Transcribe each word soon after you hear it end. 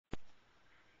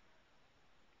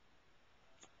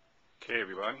Hey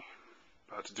everybody,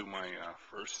 about to do my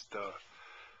first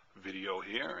video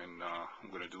here, and I'm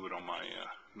going to do it on my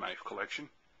knife collection.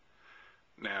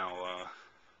 Now,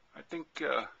 I think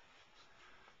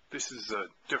this is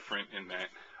different in that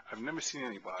I've never seen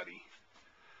anybody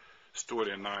store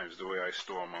their knives the way I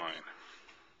store mine.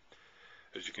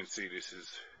 As you can see, this is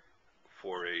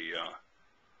for a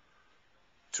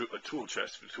tool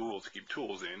chest for tools, to keep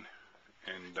tools in,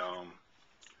 and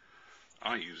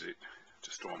I use it to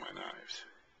store my knives.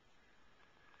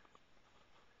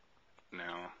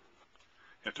 Now,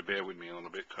 you have to bear with me a little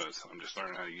bit because I'm just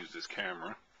learning how to use this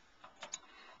camera.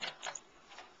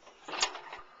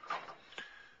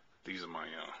 These are my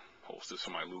holsters for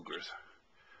my Lugers.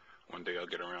 One day I'll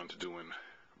get around to doing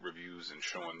reviews and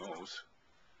showing those.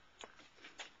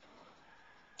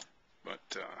 But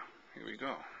here we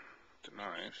go, the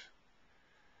knives.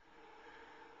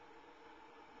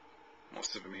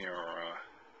 Most of them here are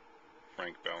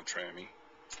Frank Beltrami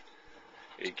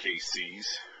AKCs.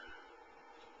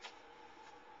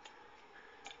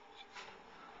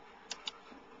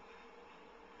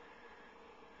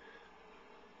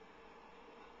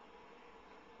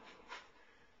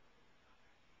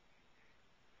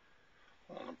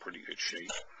 All in pretty good shape.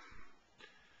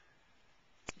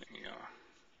 They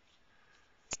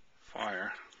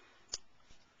fire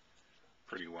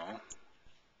pretty well.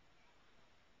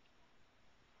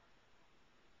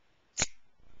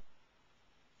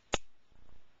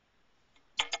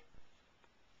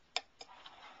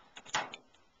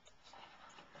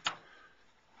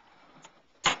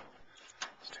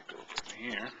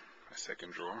 Here, my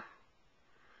second drawer.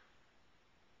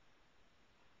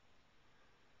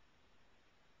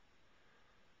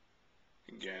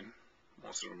 Again,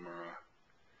 most of them are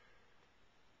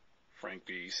Frank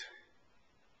B's.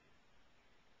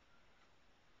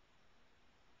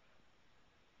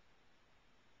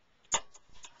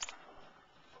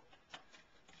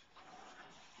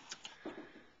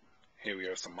 Here we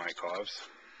have some Mykovs,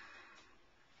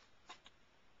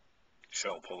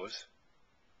 shell pullers.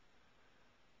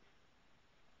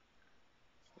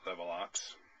 Level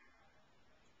locks.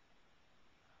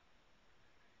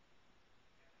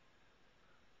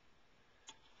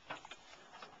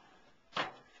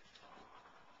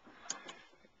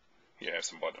 Yeah,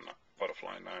 some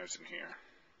butterfly knives in here.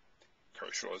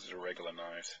 Kershaw's are regular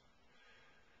knives.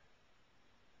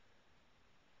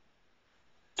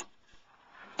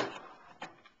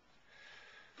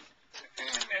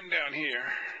 And then down here,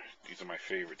 these are my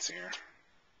favorites here.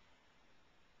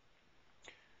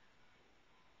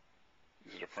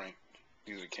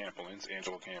 These are the Campbellins,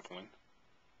 Angelo Campbellin,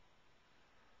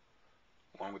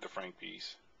 along with the Frank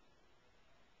B's.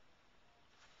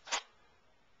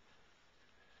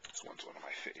 This one's one of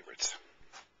my favorites.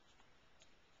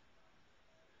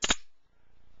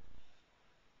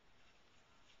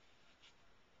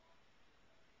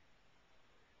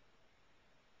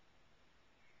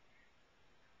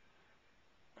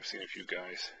 I've seen a few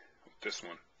guys with this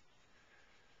one.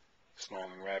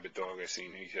 Snarling Rabbit Dog, I've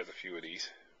seen he has a few of these.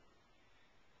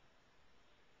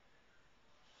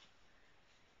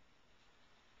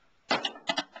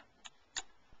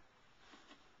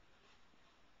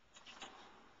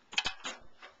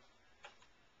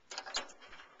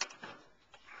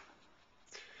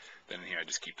 Then in here I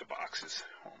just keep the boxes,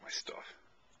 all my stuff.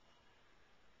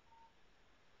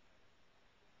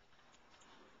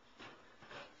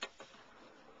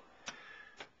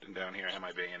 Then down here I have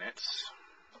my bayonets.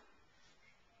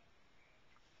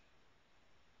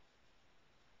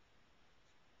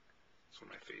 It's one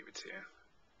of my favorites here.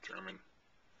 German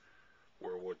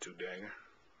World War II dagger.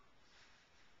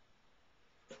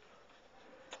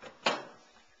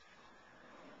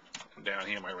 And down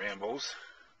here my Rambos.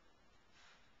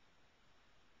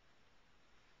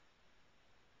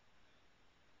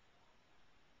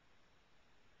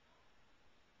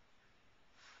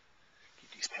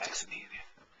 Keep these packs in here.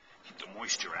 Keep the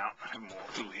moisture out. I have them all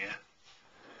through here.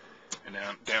 And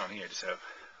down here I just have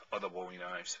other Bowie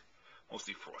knives,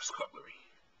 mostly frost cutlery.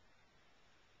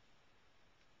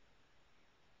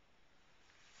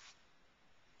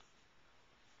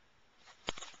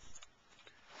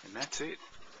 And that's it,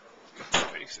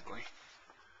 basically.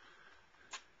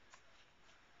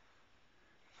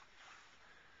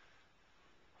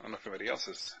 I don't know if anybody else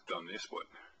has done this, but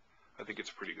I think it's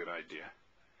a pretty good idea.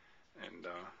 And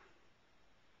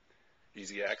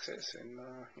easy access, and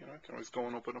you know, I can always go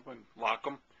and open up and lock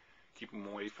them, keep them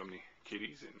away from the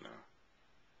kitties, and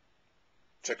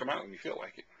check them out when you feel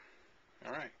like it.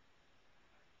 All right.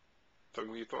 Tell me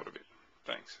what you thought of it.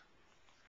 Thanks.